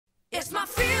It's my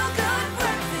feel-good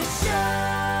breakfast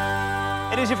show.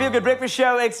 It is your feel-good breakfast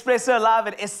show, Expresso, live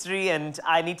at S3, and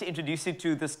I need to introduce you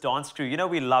to this dance crew. You know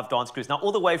we love dance crews. Now,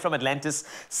 all the way from Atlantis,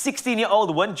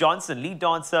 16-year-old Win Johnson, lead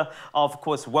dancer of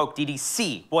course, W.O.K.E,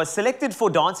 DDC, was selected for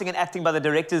dancing and acting by the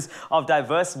directors of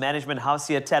Diverse Management House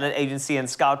here, Talent Agency, and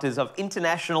scouters of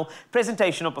International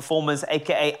Presentational Performers,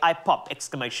 aka IPOP, !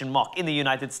 In the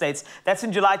United States. That's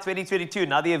in July 2022.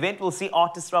 Now, the event will see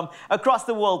artists from across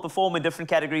the world perform in different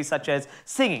categories such as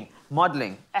singing,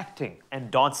 modeling, acting, and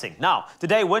dancing. Now,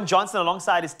 today, Win Johnson,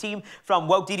 alongside his team from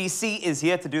W.O.K.E DDC, is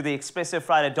here to do the Expresso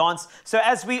Friday dance. So,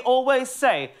 as we always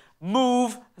say,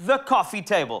 move the coffee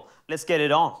table. Let's get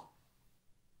it on.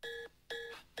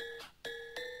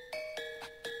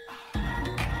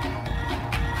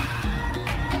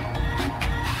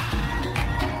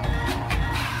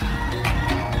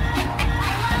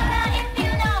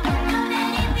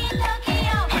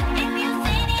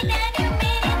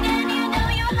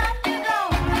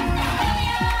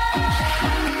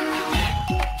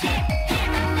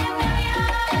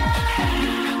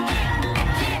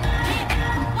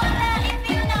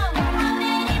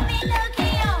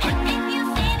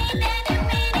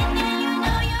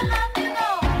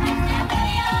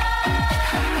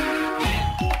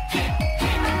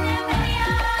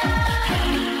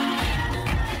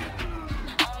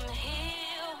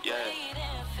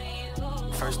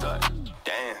 First up,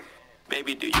 damn,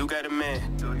 baby, do you got a man?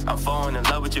 I'm falling in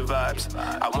love with your vibes.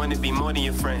 I wanna be more than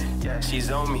your friend. She's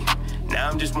on me, now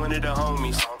I'm just one of the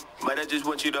homies. But I just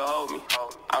want you to hold me.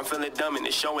 I'm feeling dumb and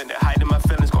it's showing that hiding my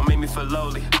feelings gon' make me feel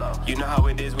lowly. You know how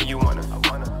it is when you wanna.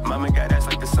 Mama got ass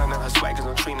like the sun and her swag is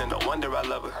on Trina. No wonder I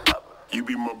love her. You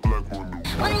be my black one.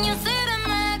 When you see the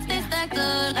max, they stack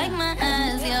good like my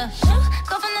ass, yeah.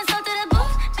 Go from the south to the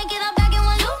booth, make it all back in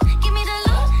one loop. Give me the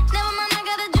loot, never mind, I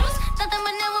got the juice. Nothing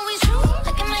but never we shoot.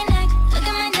 Look at my neck, look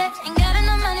at my neck. Ain't got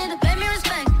enough money to pay me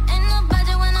respect. Ain't no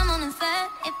budget when I'm on the set.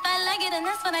 If I like it, then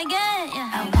that's what I get, yeah.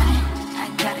 I want it, I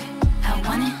got it. I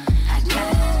want it, I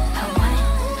got it. I want it,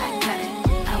 I got it.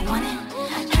 I want it,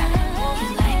 I got it. He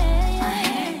like my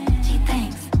hair, she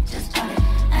thinks, just bought it.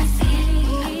 I see it,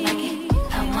 I like it.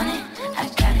 I want it, I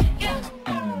got it.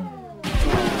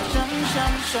 Sham,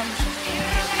 sham, sham,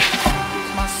 sham.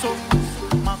 My soul,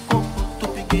 my coco, to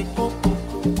pique coco,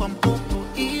 com coco,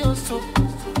 io so.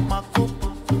 My coco,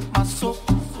 my soul,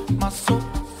 my soul,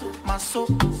 my soul,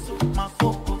 my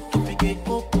coco, to pique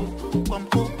coco, com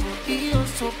coco, io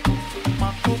so.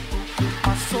 My coco,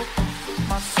 my soul,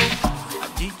 my soul. A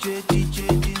DJ,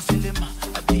 din silema,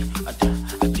 a din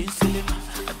silema,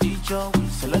 a DJ, we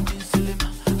sell a din silema,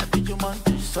 a DJ man,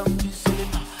 some din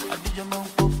silema, a DJ man,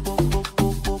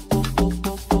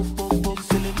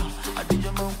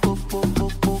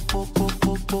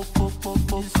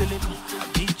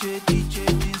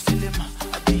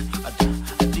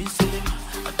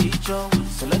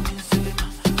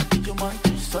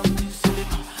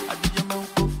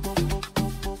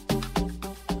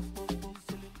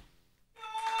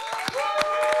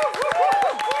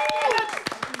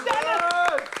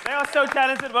 So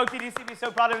talented, W.O.K.E DDC, we're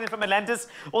so proud of them from Atlantis.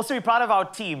 Also, we're proud of our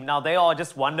team. Now, they are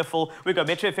just wonderful. We've got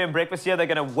Metro FM Breakfast here. They're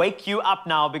going to wake you up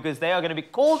now because they are going to be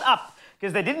called up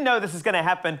because they didn't know this is going to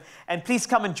happen. And please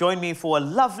come and join me for a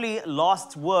lovely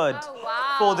last word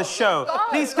for the show.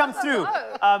 Please come through.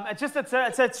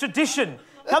 It's a tradition.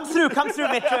 Come through,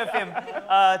 Metro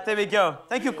FM. There we go.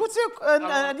 Thank you.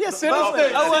 Yes, it's all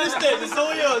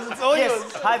yours. It's all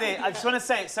yours. Hi there. I just want to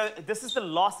say, so this is the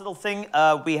last little thing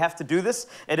we have to do this.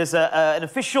 It is an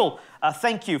official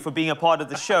thank you for being a part of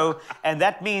the show, and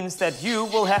that means that you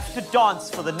will have to dance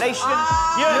for the nation.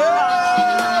 Here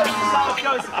it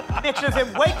comes. Metro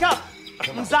FM, wake up.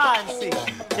 Mzansi.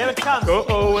 Here it comes.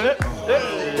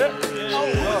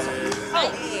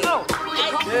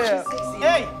 Yeah.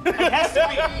 Hey, it has to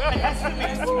be. It has to be.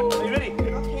 Are you ready?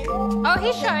 Oh,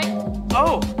 he's showing.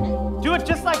 Oh, do it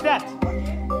just like that.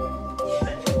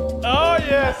 Oh,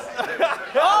 yes.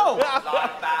 Oh.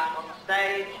 Live band on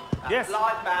stage. Yes.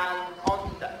 Live band on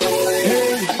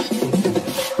stage.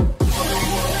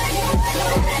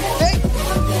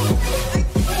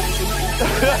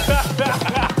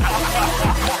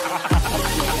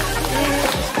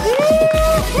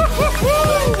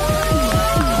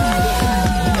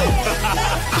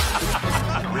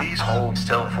 Please hold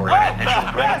still for an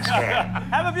initial brain scan.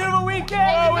 Have a beautiful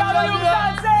weekend. Oh, we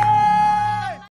love you.